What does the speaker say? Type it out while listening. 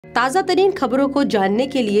ताजा तरीन खबरों को जानने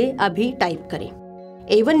के लिए अभी टाइप करें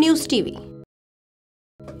A1 न्यूज़ टीवी।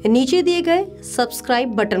 नीचे दिए गए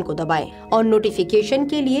सब्सक्राइब बटन को दबाएं और नोटिफिकेशन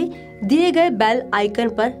के लिए दिए गए बेल आइकन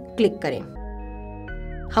पर क्लिक करें।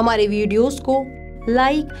 हमारे वीडियोस को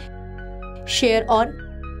लाइक, शेयर और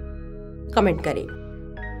कमेंट करें।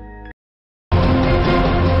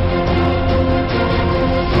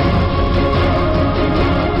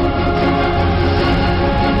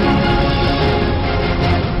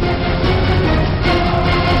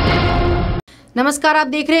 नमस्कार, आप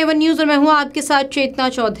देख रहे हैं A1 न्यूज़ और मैं हूं आपके साथ चेतना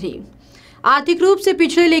चौधरी। आर्थिक रूप से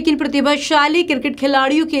पिछड़े लेकिन प्रतिभाशाली क्रिकेट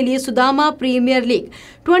खिलाड़ियों के लिए Sudama premiere league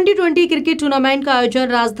 2020 cricket tournament का आयोजन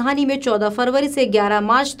राजधानी में 14 फरवरी से 11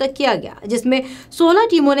 मार्च तक किया गया, जिसमें 16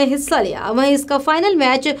 टीमों ने हिस्सा लिया। वहीं इसका final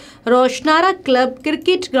match Roshanara club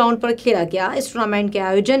cricket ground पर खेला गया। इस टूर्नामेंट के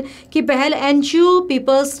आयोजन की पहल NGO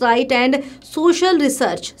peoples right and social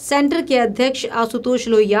research centre के अध्यक्ष आशुतोष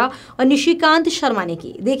लोहिया और निशिकांत शर्मा ने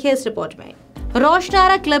की। देखिए इस रिपोर्ट में।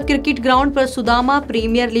 रोशनारा क्लब क्रिकेट ग्राउंड पर Sudama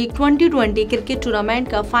premiere league 2020 cricket tournament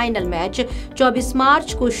का फाइनल मैच 24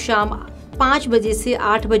 मार्च को शाम 5 बजे से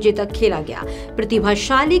 8 बजे तक खेला गया।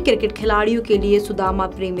 प्रतिभाशाली क्रिकेट खिलाड़ियों के लिए Sudama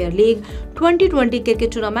premiere league 2020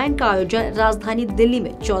 cricket tournament का आयोजन राजधानी दिल्ली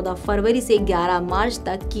में 14 फरवरी से 11 मार्च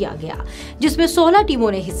तक किया गया, जिसमें 16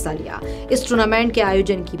 टीमों ने हिस्सा लिया। इस टूर्नामेंट के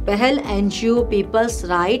आयोजन की पहल NGO peoples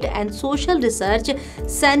right and social research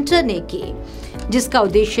centre ने की, जिसका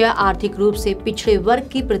उद्देश्य आर्थिक रूप से पिछड़े वर्ग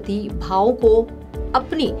की प्रतिभाओं को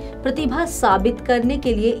अपनी प्रतिभा साबित करने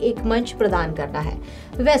के लिए एक मंच प्रदान करना है।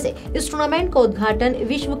 वैसे इस टूर्नामेंट का उद्घाटन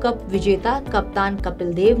विश्व कप विजेता कप्तान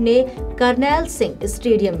कपिल देव ने कर्नैल सिंह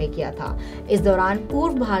स्टेडियम में किया था। इस दौरान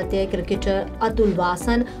पूर्व भारतीय क्रिकेटर अतुल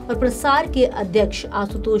वासन और प्रसार के अध्यक्ष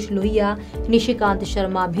आशुतोष लोहिया, निशिकांत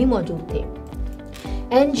शर्मा भी मौजूद थे।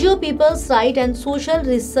 NGO peoples right and social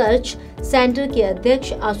research centre के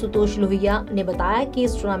अध्यक्ष आशुतोष लोहिया ने बताया कि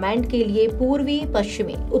इस टूर्नामेंट के लिए पूर्वी,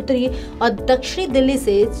 पश्चिमी, उत्तरी और दक्षिणी दिल्ली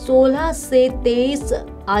से 16 से 23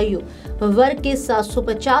 आयु वर्ग के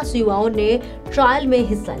 750 युवाओं ने ट्रायल में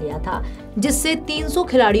हिस्सा लिया था, जिससे 300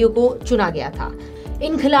 खिलाड़ियों को चुना गया था।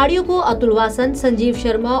 इन खिलाड़ियों को अतुल वासन, संजीव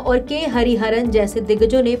शर्मा और के हरिहरन जैसे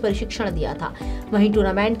दिग्गजों ने प्रशिक्षण दिया था। वहीं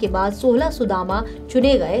टूर्नामेंट के बाद 16 सुदामा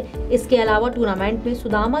चुने गए। इसके अलावा टूर्नामेंट में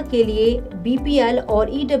सुदामा के लिए बीपीएल और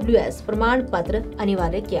ईडब्ल्यूएस प्रमाण पत्र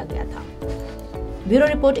अनिवार्य किया गया था। Bureau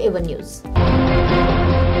report A1 news.